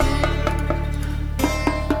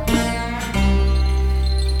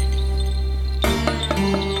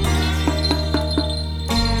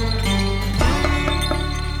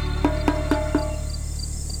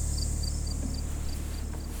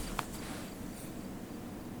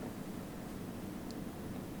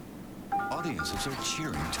Audiences are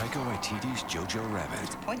cheering Taika Waititi's Jojo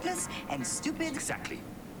Rabbit. Pointless and stupid. Exactly.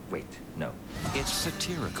 Wait, no. It's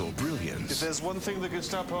satirical brilliance. If there's one thing that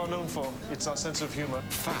Gestapo are known for, it's our sense of humor.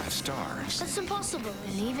 5 stars. That's impossible.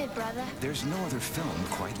 Believe it, brother. There's no other film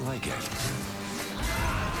quite like it.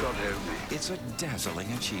 God help me. It's a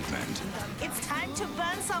dazzling achievement. It's time to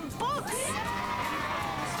burn some books.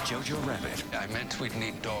 Jojo Rabbit, I meant we'd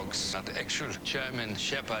need dogs, not actual German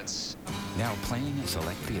shepherds. now playing in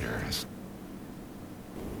select theaters.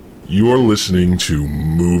 You are listening to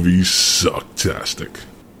Movie Sucktastic.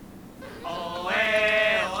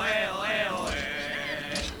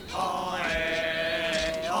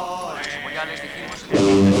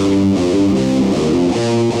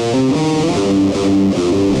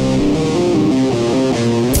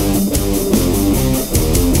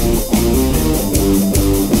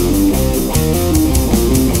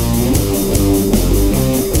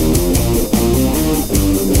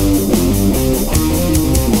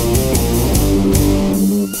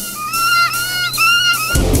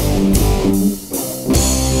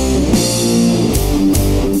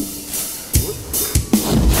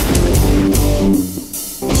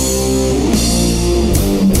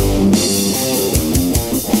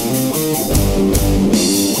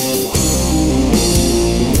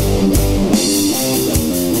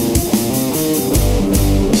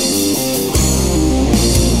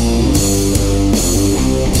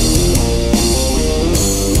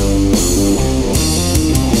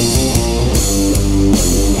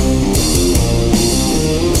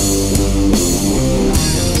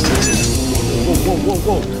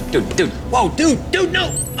 Dude,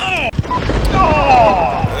 no!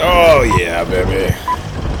 Oh yeah, baby.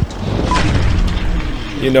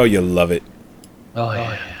 You know you love it. Oh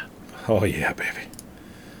yeah. Oh yeah, baby.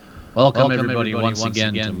 Welcome everybody once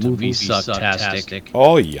again to Movie Sucktastic.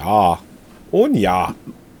 Oh yeah. Oh yeah.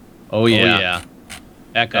 Oh yeah.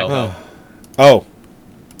 Echo. Oh.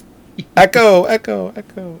 Echo.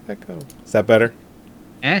 Is that better?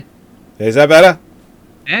 Eh? Is that better?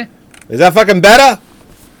 Eh? Is that fucking better?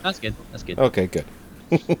 That's good. Okay, good.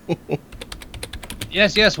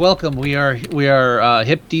 Yes, welcome. We are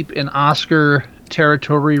hip deep in Oscar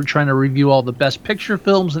territory. We're trying to review all the best picture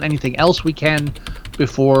films and anything else we can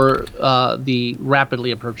before the rapidly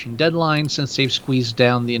approaching deadline, since they've squeezed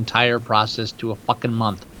down the entire process to a fucking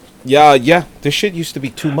month. Yeah. This shit used to be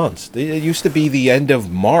 2 months. It used to be the end of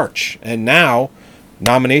March, and now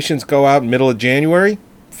nominations go out middle of January.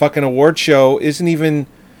 Fucking award show isn't even.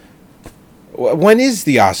 When is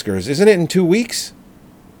the Oscars? Isn't it in 2 weeks?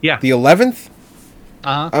 Yeah. The 11th?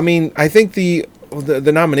 Uh-huh. I mean, I think the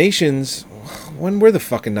nominations. When were the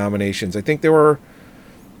fucking nominations? I think they were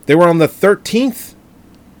on the 13th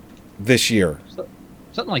this year.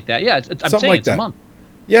 Something like that. Yeah, I'm Something saying like it's a that. month.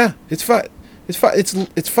 Yeah, it's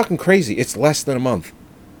fucking crazy. It's less than a month.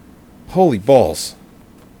 Holy balls.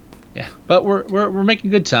 Yeah, but we're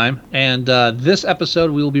making good time, and this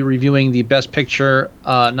episode we will be reviewing the Best Picture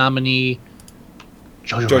nominee,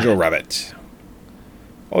 Jojo Rabbit.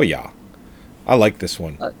 Oh yeah, I like this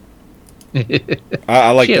one.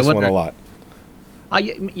 I like this one a lot.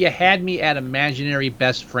 You had me at imaginary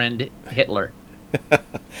best friend Hitler.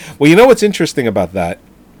 Well, you know what's interesting about that?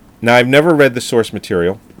 Now, I've never read the source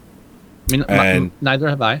material. I mean, neither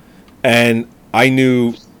have I. And I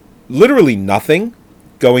knew literally nothing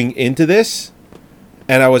going into this,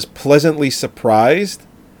 and I was pleasantly surprised,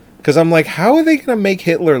 because I'm like, how are they going to make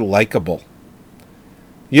Hitler likable?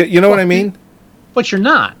 You know what I mean? But you're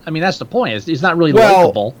not. I mean, that's the point. He's not really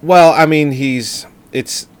likable. Well, I mean, it's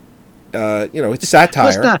satire.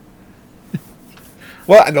 Let's not.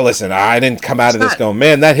 Well, no, listen, I didn't come out of this going,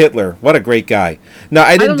 man, that Hitler, what a great guy. No,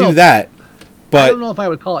 I didn't do that. But I don't know if I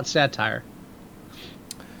would call it satire.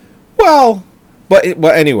 Well,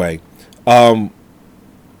 anyway,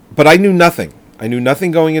 but I knew nothing. I knew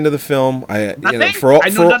nothing going into the film. I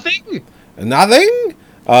knew nothing. Nothing.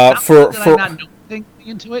 I not know anything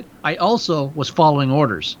into it. I also was following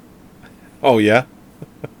orders. Oh yeah.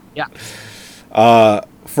 Yeah.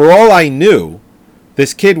 For all I knew,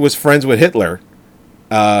 this kid was friends with Hitler.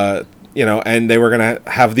 And they were gonna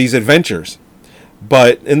have these adventures.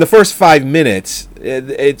 But in the first 5 minutes,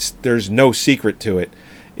 there's no secret to it.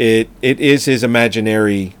 It is his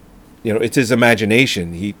imaginary, it's his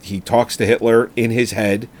imagination. He talks to Hitler in his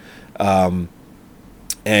head, and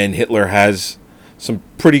Hitler has some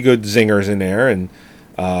pretty good zingers in there, and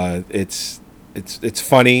it's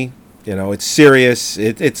funny, it's serious,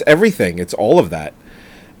 it's everything, it's all of that,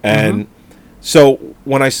 and so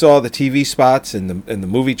when I saw the TV spots and the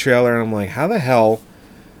movie trailer, I'm like, how the hell?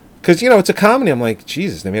 Because it's a comedy. I'm like,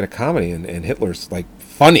 Jesus, they made a comedy, and Hitler's like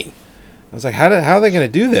funny, I was like, how are they going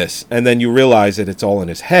to do this? And then you realize that it's all in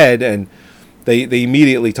his head, and they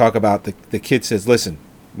immediately talk about the kid says, listen,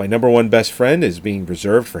 my number one best friend is being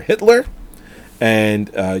reserved for Hitler, and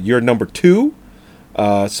you're number two,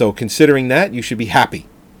 so considering that, you should be happy.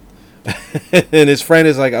 And his friend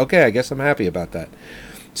is like, okay, I guess I'm happy about that.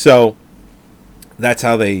 So that's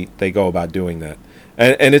how they go about doing that.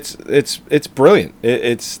 And it's brilliant.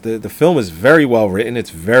 It's the film is very well written.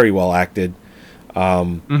 It's very well acted.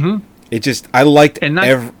 It just, I liked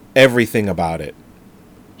everything about it.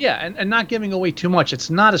 Yeah, and not giving away too much. It's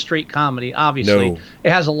not a straight comedy, obviously. No.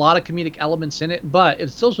 It has a lot of comedic elements in it, but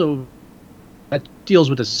it's also that deals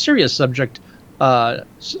with a serious subject. Deals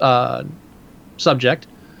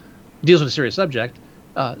with a serious subject.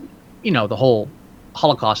 The whole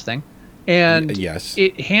Holocaust thing, and yes,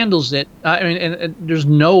 it handles it. I mean, and there's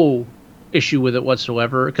no issue with it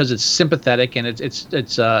whatsoever because it's sympathetic and it's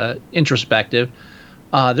introspective.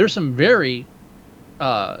 There's some very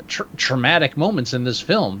traumatic moments in this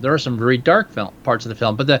film. There are some very dark parts of the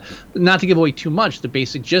film, but not to give away too much, the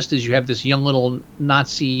basic gist is you have this young little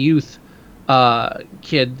Nazi youth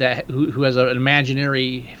kid who has an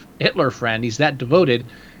imaginary Hitler friend. He's that devoted,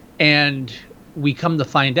 and we come to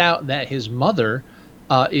find out that his mother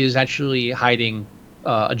is actually hiding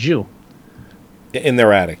a Jew in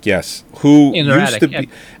their attic. Yes, who in their used attic, to be,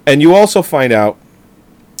 and you also find out,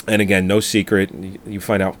 and again, no secret, you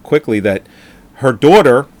find out quickly that her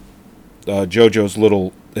daughter, JoJo's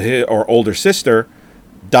older sister,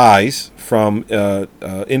 dies from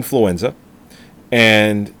influenza,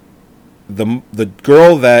 and the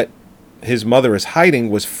girl that his mother is hiding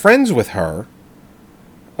was friends with her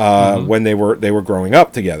when they were growing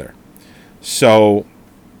up together. So,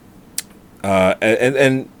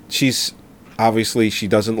 and she's obviously, she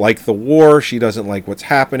doesn't like the war. She doesn't like what's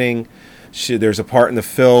happening. There's a part in the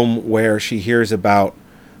film where she hears about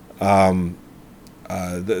the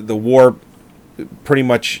war pretty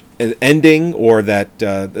much ending, or that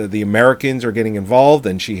the Americans are getting involved,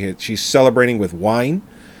 and she's celebrating with wine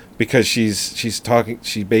because she's talking.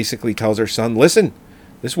 She basically tells her son, "Listen,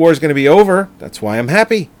 this war is going to be over. That's why I'm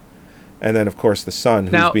happy." And then, of course, the son,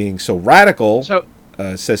 who's being so radical,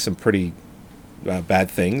 says some pretty bad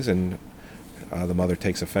things, and the mother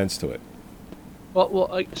takes offense to it.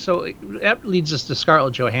 Well, so that leads us to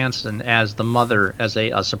Scarlett Johansson as the mother, as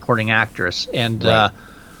a supporting actress, and Right.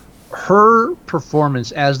 Her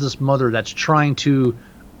performance as this mother that's trying to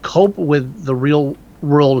cope with the real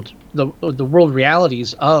world, the world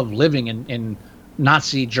realities of living in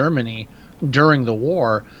Nazi Germany during the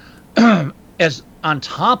war, as on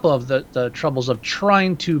top of the troubles of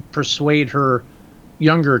trying to persuade her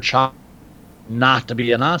younger child not to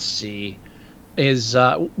be a Nazi, is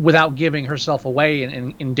without giving herself away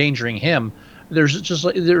and endangering him.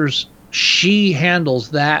 She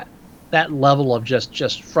handles that level of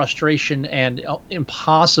just frustration and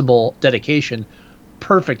impossible dedication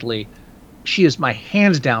perfectly. She is my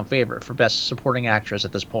hands down favorite for best supporting actress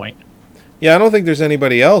at this point. Yeah, I don't think there's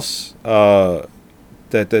anybody else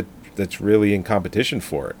that's really in competition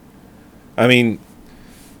for it. I mean,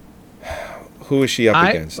 who is she up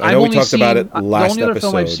against? I know we talked about it last episode. The only other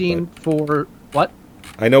film I've seen for what?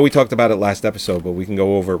 I know we talked about it last episode, but we can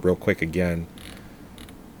go over it real quick again.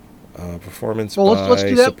 Performance by let's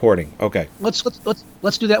do that. Supporting. Okay. Let's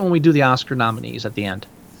do that when we do the Oscar nominees at the end.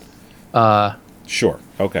 Sure.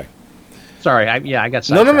 Okay. Sorry, I got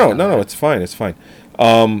No. sidetracked. It's fine. It's fine.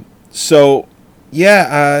 So,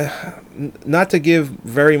 yeah. Not to give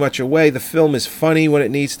very much away, the film is funny when it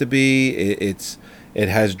needs to be. It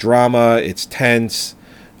has drama. It's tense.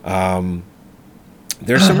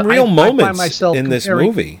 There's some real moments in this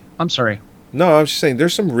movie. I'm sorry. No, I'm just saying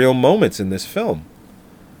there's some real moments in this film.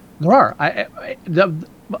 There are.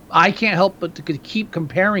 I can't help but to keep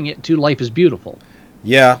comparing it to Life is Beautiful.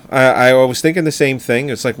 Yeah, I was thinking the same thing.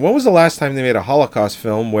 It's like, when was the last time they made a Holocaust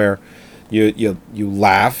film where you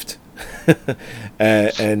laughed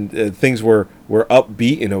and things were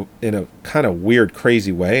upbeat in a kind of weird,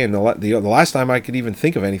 crazy way? And the last time I could even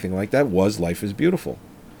think of anything like that was Life is Beautiful,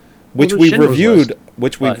 which we've reviewed,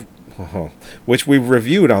 which we've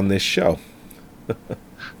reviewed on this show.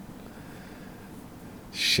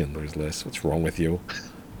 Schindler's List. What's wrong with you?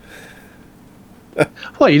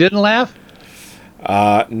 What, you didn't laugh?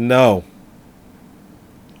 No.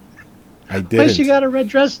 I didn't. Why she got a red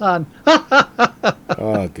dress on?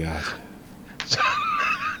 Oh, God.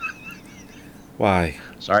 Why?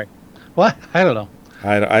 Sorry. What? I don't know.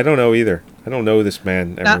 I don't know either. I don't know this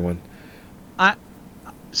man, everyone.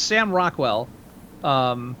 Sam Rockwell.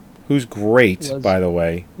 Who's great, by the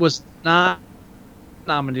way. Was not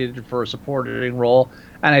nominated for a supporting role.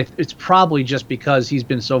 and it's probably just because he's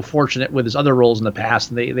been so fortunate with his other roles in the past,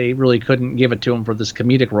 and they really couldn't give it to him for this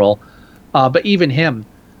comedic role. But even him,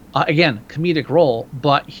 again, comedic role,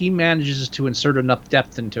 but he manages to insert enough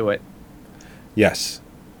depth into it. Yes.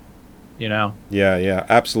 You know? Yeah,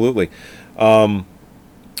 absolutely.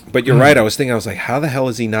 But you're right. I was like, how the hell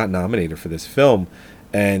is he not nominated for this film?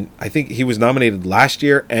 And I think he was nominated last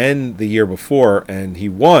year and the year before, and he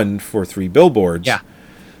won for 3 Billboards. Yeah.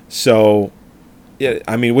 So, yeah,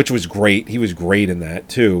 I mean, which was great. He was great in that,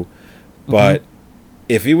 too. But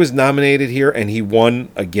if he was nominated here and he won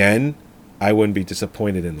again, I wouldn't be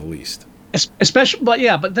disappointed in the least. Especially,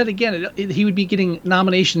 but then again, he would be getting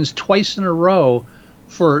nominations twice in a row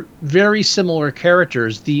for very similar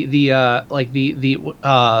characters. The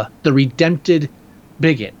redempted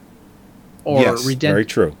bigot, or yes, very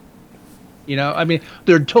true. You know, I mean,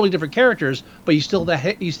 they're totally different characters, but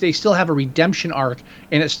they still have a redemption arc,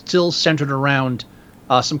 and it's still centered around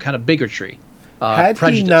some kind of bigotry. Had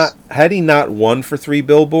he not won for 3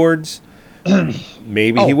 Billboards,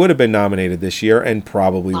 maybe he would have been nominated this year and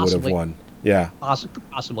probably would have won. Yeah,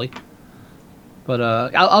 possibly. But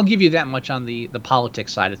I'll give you that much on the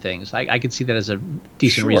politics side of things. I can see that as a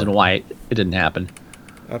decent reason why it didn't happen.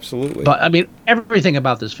 Absolutely. But I mean, everything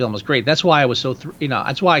about this film was great. That's why I was so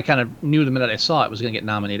that's why I kind of knew the minute I saw it was going to get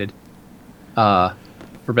nominated for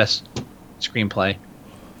best screenplay.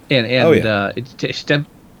 And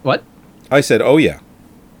what? I said, oh yeah.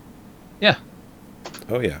 Yeah.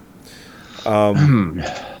 Oh yeah.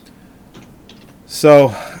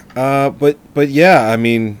 So, but yeah, I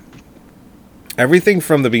mean, everything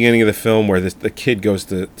from the beginning of the film where the kid goes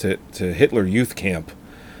to Hitler Youth Camp,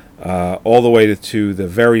 all the way to the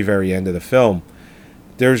very, very end of the film,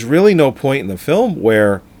 there's really no point in the film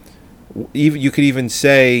where you could even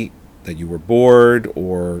say that you were bored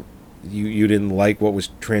or you didn't like what was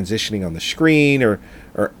transitioning on the screen or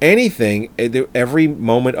anything. Every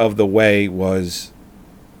moment of the way was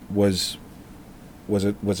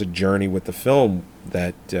a journey with the film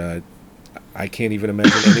that I can't even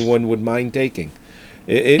imagine anyone would mind taking.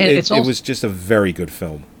 It was just a very good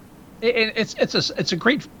film. It's a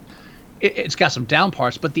great. It's got some down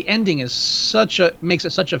parts, but the ending is makes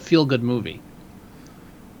it such a feel good movie.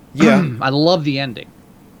 Yeah, I love the ending.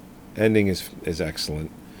 Ending is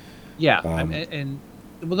excellent. Yeah, and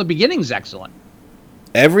the beginning's excellent.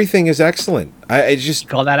 Everything is excellent. I just you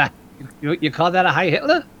call that a Heil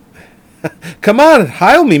Hitler? Come on,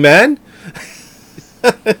 heil me, man.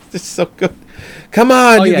 It's so good. Come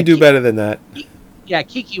on, you can do better than that. Yeah,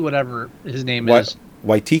 Kiki, whatever his name is.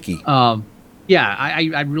 Waitiki. Yeah,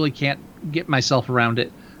 I really can't get myself around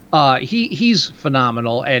it. He's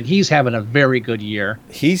phenomenal, and he's having a very good year.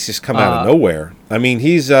 He's just come out of nowhere. I mean,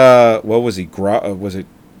 he's what was he? Was it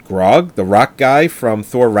Grog, the rock guy from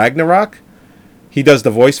Thor Ragnarok? He does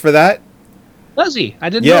the voice for that. Does he? I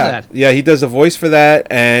didn't know that. Yeah, he does the voice for that,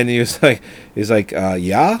 and he's like,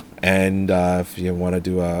 yeah. And if you want to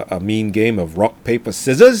do a mean game of rock paper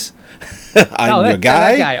scissors, I'm your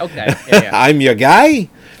guy. That guy. Okay. Yeah. I'm your guy.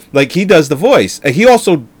 Like, he does the voice. And he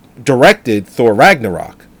also directed Thor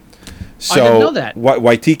Ragnarok. So I didn't know that.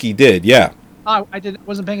 Waitiki did, yeah. Oh,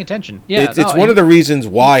 wasn't paying attention. Yeah, it's one of the reasons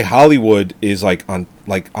why Hollywood is on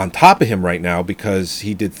top of him right now, because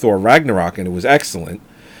he did Thor Ragnarok and it was excellent.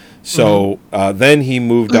 So then he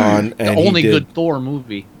moved on, and the only good Thor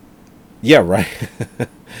movie. Yeah, right.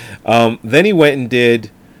 Then he went and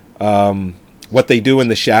did What They Do in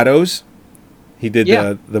the Shadows. He did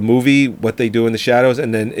the movie What They Do in the Shadows,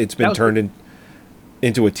 and then it's been turned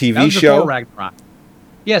into a TV show. Thor Ragnarok.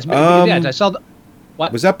 Yes, I saw the.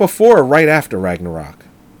 What was that, before or right after Ragnarok?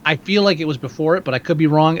 I feel like it was before it, but I could be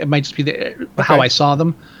wrong. It might just be how I saw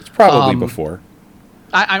them. It's probably before.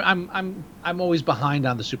 I'm always behind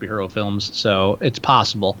on the superhero films, so it's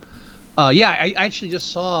possible. I actually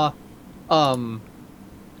just saw I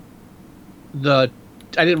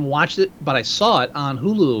didn't watch it, but I saw it on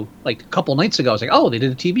Hulu like a couple nights ago. I was like, oh, they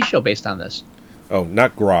did a TV show based on this. Oh,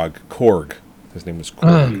 not Grog, Korg. His name was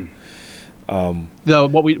Korg.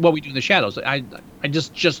 What we do in the shadows. I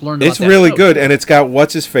just learned. It's really good, and it's got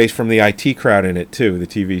what's his face from the IT Crowd in it too. The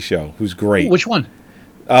TV show, who's great. Which one?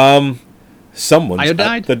 Someone's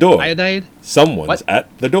at the door. Iodide? Someone's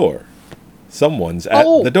at the door. Someone's at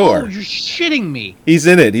the door. Oh, you're shitting me. He's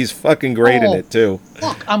in it. He's fucking great in it too.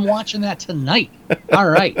 Fuck, I'm watching that tonight. All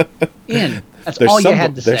right, That's all you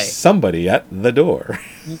had to say. There's somebody at the door.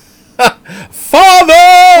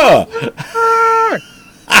 Father!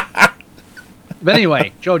 But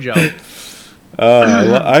anyway, JoJo.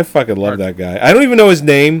 I fucking love that guy. I don't even know his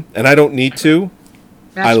name, and I don't need to.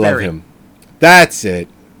 Max I love Berry. him. That's it.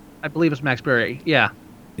 I believe it's Max Berry. Yeah.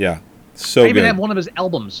 Yeah. So I even good. have one of his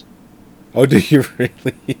albums. Oh, do you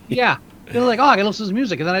really? Yeah. They're like, oh, I can listen to his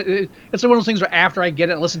music. And then it's one of those things where after I get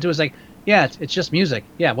it and listen to it, it's like, yeah, it's just music.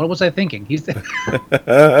 Yeah, what was I thinking? It's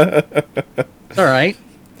all right.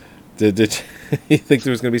 Did you think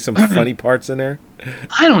there was going to be some funny parts in there?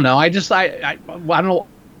 I don't know. I don't know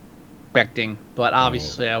expecting, but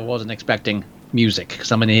obviously I wasn't expecting music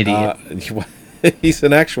because I'm an idiot. He's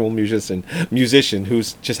an actual musician who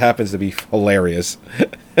just happens to be hilarious.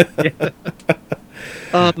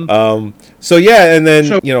 So yeah, and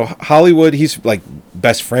then Hollywood. He's like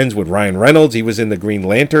best friends with Ryan Reynolds. He was in the Green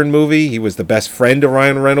Lantern movie. He was the best friend of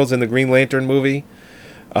Ryan Reynolds in the Green Lantern movie.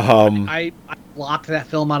 I blocked that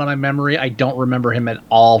film out of my memory. I don't remember him at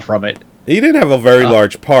all from it. He didn't have a very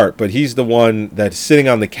large part, but he's the one that's sitting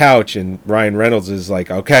on the couch, and Ryan Reynolds is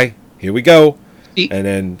like, "Okay, here we go," and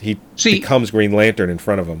then he becomes Green Lantern in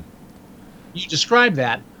front of him. You described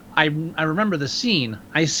that. I remember the scene.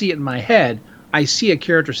 I see it in my head. I see a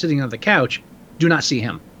character sitting on the couch. Do not see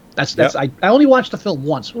him. That's. Yep. I only watched the film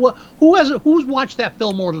once. Who's watched that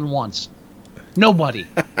film more than once? Nobody.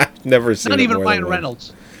 Never seen. Not it even more Ryan than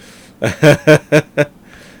Reynolds.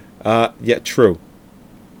 Yeah, true.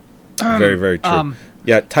 Very, very true.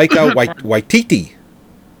 Yeah, Taika Waititi.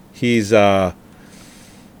 He's yeah.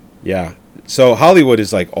 So Hollywood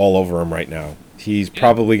is like all over him right now. He's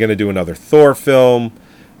probably going to do another Thor film.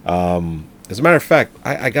 As a matter of fact,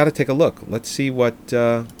 I got to take a look. Let's see what.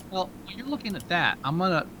 Well, while you're looking at that, I'm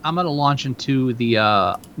gonna launch into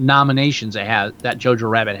the nominations that Jojo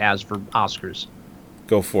Rabbit has for Oscars.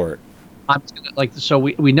 Go for it. I'm just gonna, so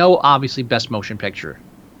we know obviously Best Motion Picture,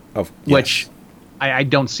 which I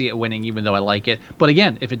don't see it winning, even though I like it. But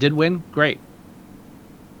again, if it did win, great.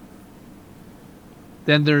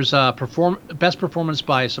 Then there's Best Performance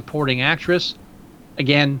by Supporting Actress.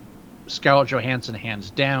 Again, Scarlett Johansson hands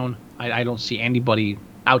down. I don't see anybody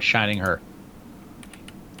outshining her.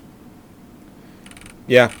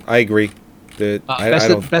 Yeah, I agree. I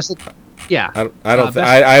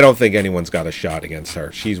don't think anyone's got a shot against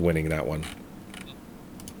her. She's winning that one.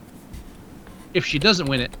 If she doesn't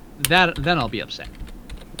win it, then I'll be upset.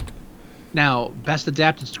 Now, Best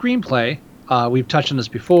Adapted Screenplay. We've touched on this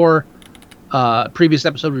before. Previous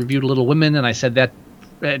episode we reviewed Little Women, and I said that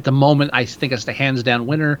at the moment I think it's the hands down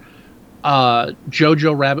winner.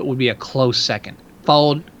 Jojo Rabbit would be a close second,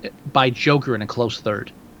 followed by Joker in a close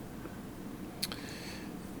third.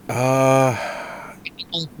 All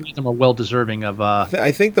three of them are well deserving of.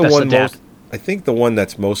 I think the one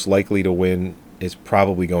that's most likely to win is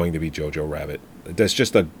probably going to be Jojo Rabbit. That's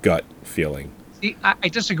just a gut feeling. See, I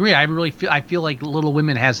disagree. I feel like Little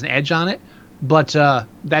Women has an edge on it, but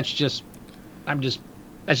that's just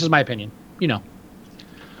my opinion.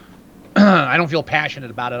 I don't feel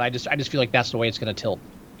passionate about it. I just feel like that's the way it's going to tilt.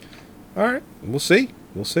 All right, we'll see.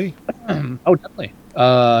 Oh, definitely.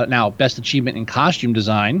 Now, Best Achievement in Costume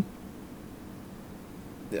Design.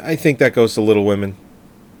 I think that goes to Little Women.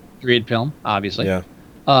 Period film, obviously. Yeah.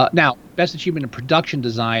 Now, Best Achievement in Production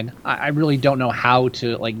Design. I really don't know how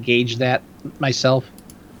to gauge that myself.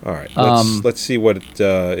 All right. Let's see what it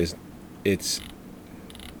is. It's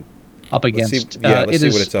up against. Let's see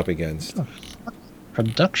what it's up against.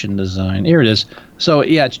 Production design. Here it is. So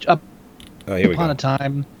yeah, it's up. Oh, here we Upon go. a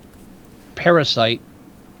Time, Parasite,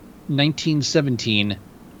 1917,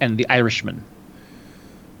 and The Irishman.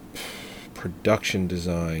 Production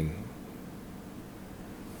design.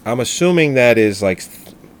 I'm assuming that is like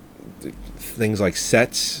things like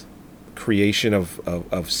sets, creation of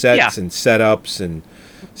sets and setups and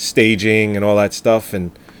staging and all that stuff.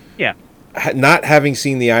 And not having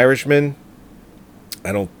seen The Irishman,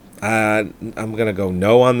 I'm gonna go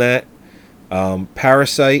no on that.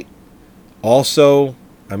 Parasite, also,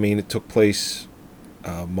 I mean, it took place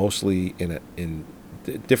mostly in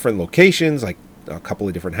different locations, like a couple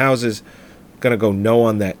of different houses. Gonna go no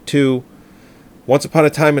on that too. Once Upon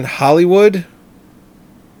a Time in Hollywood,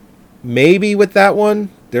 maybe with that one.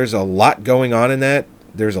 There's a lot going on in that.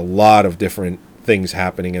 There's a lot of different things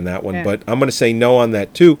happening in that one, but I'm gonna say no on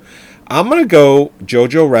that too. I'm gonna go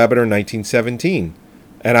Jojo Rabbit or 1917.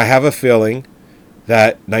 And I have a feeling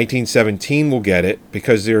that 1917 will get it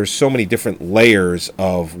because there's so many different layers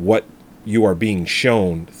of what you are being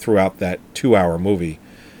shown throughout that 2-hour movie.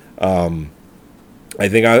 I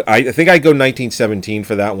think I go 1917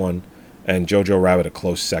 for that one, and Jojo Rabbit a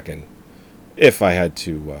close second, if I had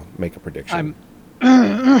to make a prediction.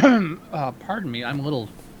 Pardon me, I'm a little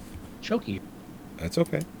choky. That's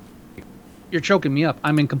okay. You're choking me up.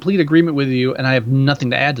 I'm in complete agreement with you, and I have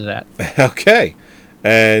nothing to add to that. Okay.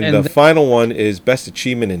 And the final one is Best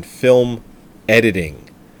Achievement in Film Editing.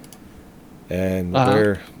 And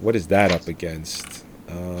what is that up against?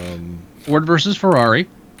 Ford versus Ferrari,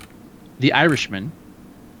 The Irishman,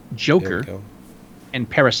 There Joker, we go. and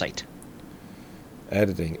Parasite.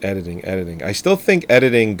 Editing. I still think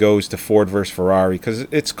editing goes to Ford versus Ferrari because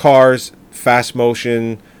it's cars, fast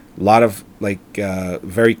motion, a lot of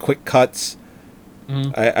very quick cuts.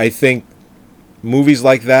 I think movies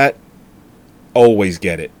like that always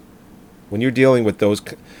get it. When you're dealing with those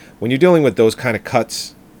kind of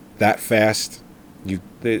cuts that fast,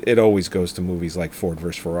 it always goes to movies like Ford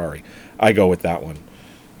versus Ferrari. I go with that one.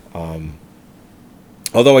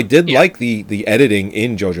 Although I did like the editing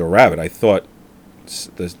in Jojo Rabbit. I thought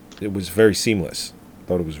it was very seamless. I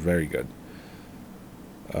thought it was very good.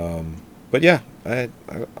 But yeah, I'm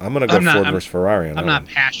gonna go Ford versus Ferrari. I'm not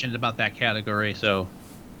passionate about that category, so.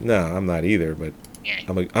 No, I'm not either. But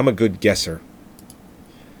I'm a good guesser.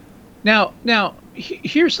 Now,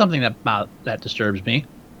 here's something that disturbs me.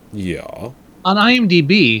 Yeah. On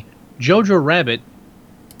IMDb, Jojo Rabbit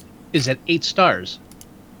is at 8 stars.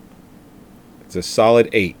 It's a solid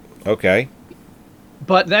 8. Okay.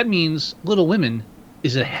 But that means Little Women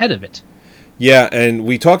is ahead of it. Yeah, and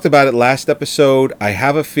we talked about it last episode. I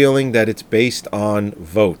have a feeling that it's based on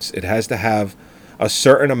votes. It has to have a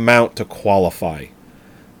certain amount to qualify.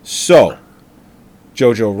 So,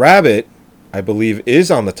 Jojo Rabbit, I believe,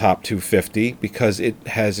 is on the top 250 because it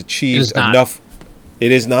has achieved enough.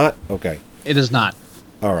 It is not? Okay. It is not.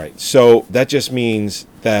 All right. So that just means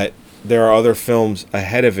that there are other films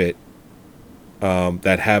ahead of it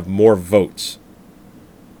that have more votes,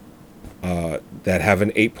 that have an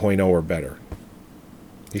 8.0 or better.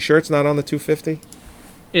 You sure it's not on the 250?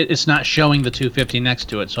 It's not showing the 250 next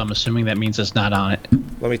to it, so I'm assuming that means it's not on it.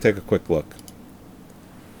 Let me take a quick look.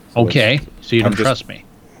 Okay, so you don't trust me.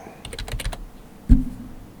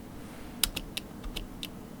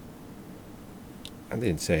 I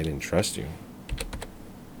didn't say I didn't trust you.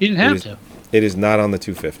 You didn't have to. It is not on the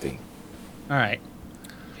 250. All right.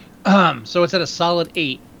 So it's at a solid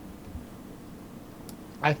 8.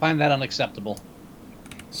 I find that unacceptable.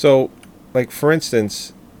 So, for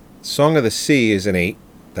instance, Song of the Sea is an 8.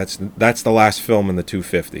 That's the last film in the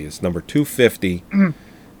 250. It's number 250, and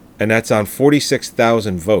that's on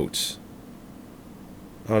 46,000 votes.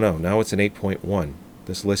 Oh no, now it's an 8.1.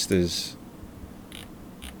 This list is...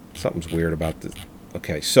 Something's weird about this.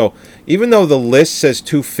 Okay, so even though the list says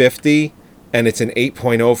 250 and it's an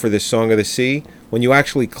 8.0 for this Song of the Sea, when you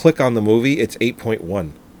actually click on the movie, it's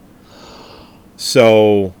 8.1.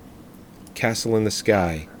 So, Castle in the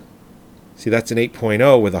Sky. See, that's an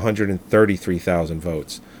 8.0 with 133,000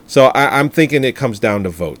 votes. So I'm thinking it comes down to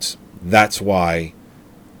votes. That's why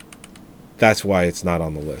it's not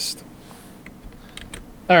on the list.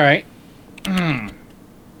 All right.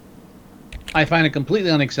 I find it completely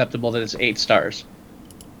unacceptable that it's 8 stars.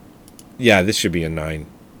 Yeah, this should be a 9.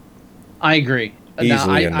 I agree.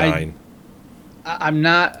 Easily a 9.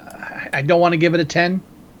 I don't want to give it a 10.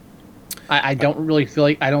 I don't really feel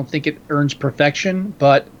like... I don't think it earns perfection,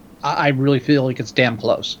 but I really feel like it's damn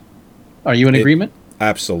close. Are you in agreement?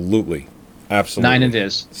 Absolutely. 9 it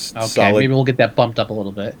is. Okay, solid. maybe we'll get that bumped up a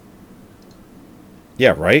little bit.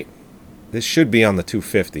 Yeah, right? This should be on the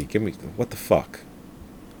 250. Give me... What the fuck?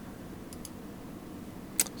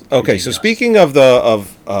 Okay, so speaking of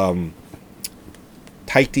Taika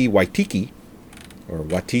Waititi, or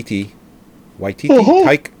Taika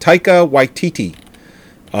Waititi.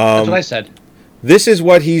 That's what I said. This is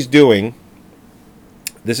what he's doing.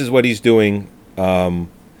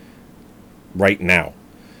 Right now.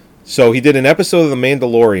 So he did an episode of The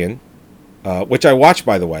Mandalorian, which I watched,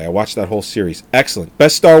 by the way. I watched that whole series. Excellent.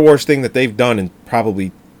 Best Star Wars thing that they've done in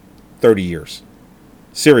probably 30 years.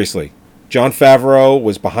 Seriously. Jon Favreau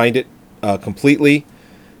was behind it completely.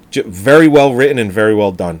 Very well written and very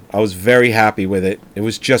well done. I was very happy with it. It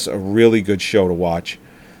was just a really good show to watch.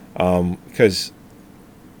 Because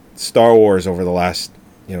Star Wars over the last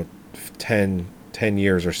 10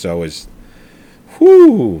 years or so is...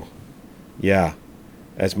 Whoo! Yeah.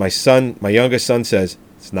 As my youngest son says,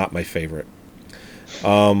 it's not my favorite.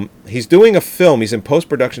 He's doing a film. He's in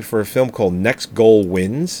post-production for a film called Next Goal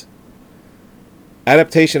Wins.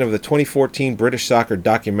 Adaptation of the 2014 British soccer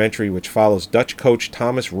documentary, which follows Dutch coach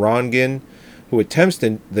Thomas Rongen, who attempts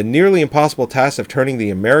the nearly impossible task of turning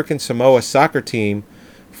the American Samoa soccer team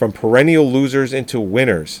from perennial losers into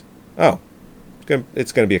winners. Oh,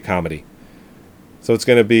 it's going to be a comedy. So it's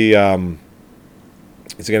going to be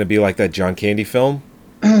like that John Candy film.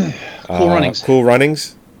 Cool Runnings. Cool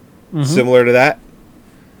Runnings. Mm-hmm. Similar to that.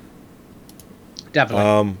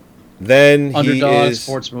 Definitely. Then Underdog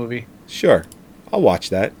sports movie. Sure. I'll watch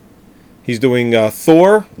that. He's doing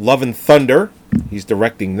Thor, Love and Thunder. He's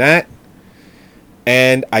directing that.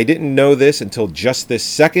 And I didn't know this until just this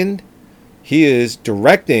second. He is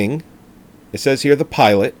directing, it says here, the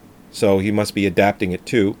pilot, so he must be adapting it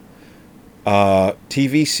too,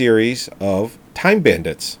 TV series of Time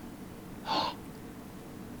Bandits.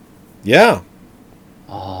 Yeah.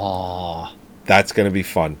 Oh, That's going to be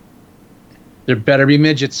fun. there better be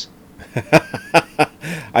midgets.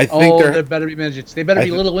 I think there better be midgets. They better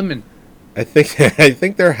be Little Women. I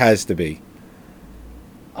think there has to be.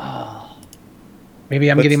 Maybe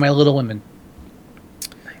I'm getting my Little Women.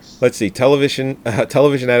 Let's see. Television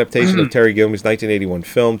adaptation of Terry Gilliam's 1981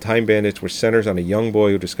 film Time Bandits, which centers on a young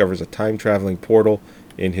boy who discovers a time-traveling portal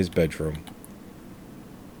in his bedroom.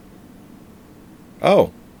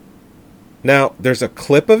 Oh. Now, there's a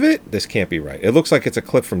clip of it? This can't be right. It looks like it's a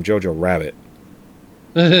clip from Jojo Rabbit.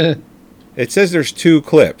 It says there's 2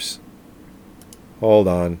 clips. Hold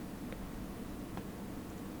on.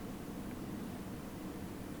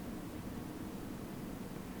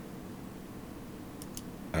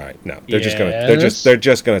 All right, no, they're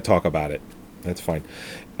just gonna talk about it. That's fine.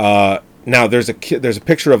 Now there's a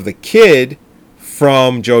picture of the kid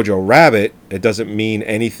from Jojo Rabbit. It doesn't mean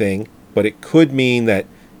anything, but it could mean that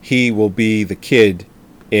he will be the kid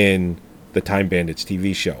in the Time Bandits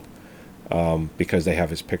TV show, because they have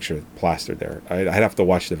his picture plastered there. I'd have to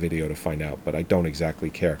watch the video to find out, but I don't exactly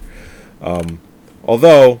care.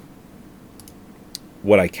 Although,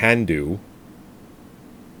 what I can do.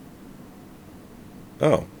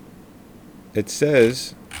 Oh, it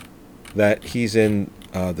says that he's in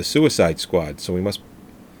the Suicide Squad, so we must...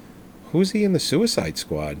 Who's he in the Suicide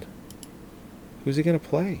Squad? Who's he going to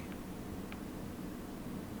play?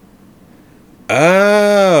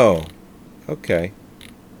 Oh, okay.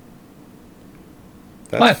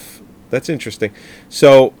 That's interesting.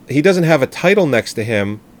 So, he doesn't have a title next to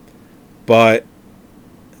him, but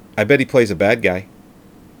I bet he plays a bad guy.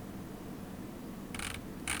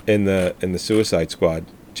 In the Suicide Squad,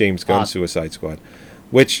 James Gunn Suicide Squad,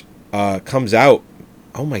 which comes out.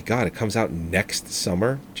 Oh my God! It comes out next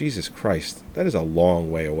summer. Jesus Christ, that is a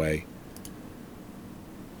long way away.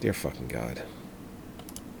 Dear fucking God.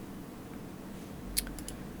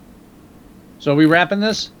 So are we wrapping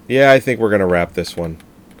this? Yeah, I think we're gonna wrap this one.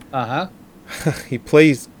 He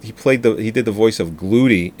did the voice of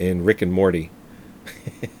Gluty in Rick and Morty.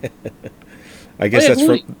 I guess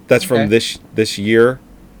that's from this year.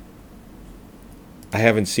 I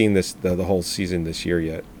haven't seen the whole season this year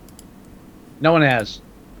yet. No one has.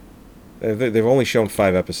 They've only shown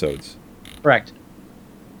 5 episodes. Correct.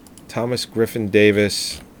 Thomas Griffin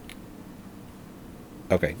Davis.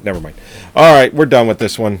 Okay, never mind. All right, we're done with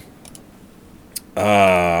this one.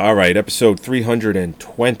 All right, episode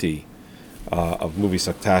 320 of Movie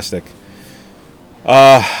Sucktastic.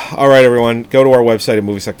 All right, everyone. Go to our website at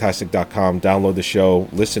moviesucktastic.com. Download the show.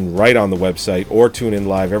 Listen right on the website, or tune in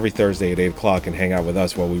live every Thursday at 8 o'clock and hang out with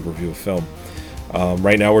us while we review a film.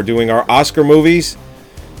 Right now, we're doing our Oscar movies.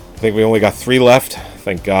 I think we only got 3 left.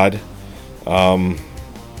 Thank God. You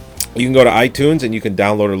can go to iTunes and you can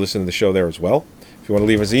download or listen to the show there as well. If you want to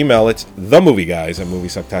leave us email, it's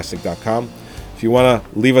themovieguys@moviesucktastic.com. If you want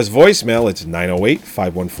to leave us voicemail, it's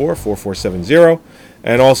 908-514-4470.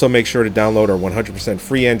 And also make sure to download our 100%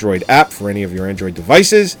 free Android app for any of your Android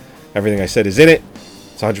devices. Everything I said is in it.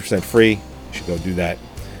 It's 100% free. You should go do that.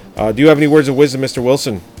 Do you have any words of wisdom, Mr.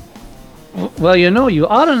 Wilson? Well, you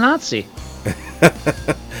are a Nazi.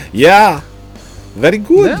 Yeah. Very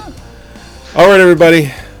good. Yeah. All right,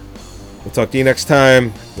 everybody. We'll talk to you next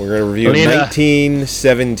time. We're going to review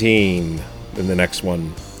 1917 in the next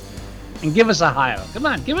one. And give us a higher. Come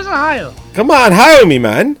on, give us a higher. Come on, hire me,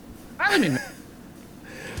 man. Hire me, man.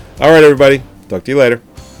 All right, everybody. Talk to you later.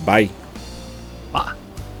 Bye. Bye.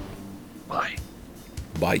 Bye.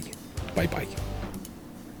 Bye. Bye-bye.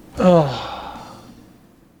 Oh.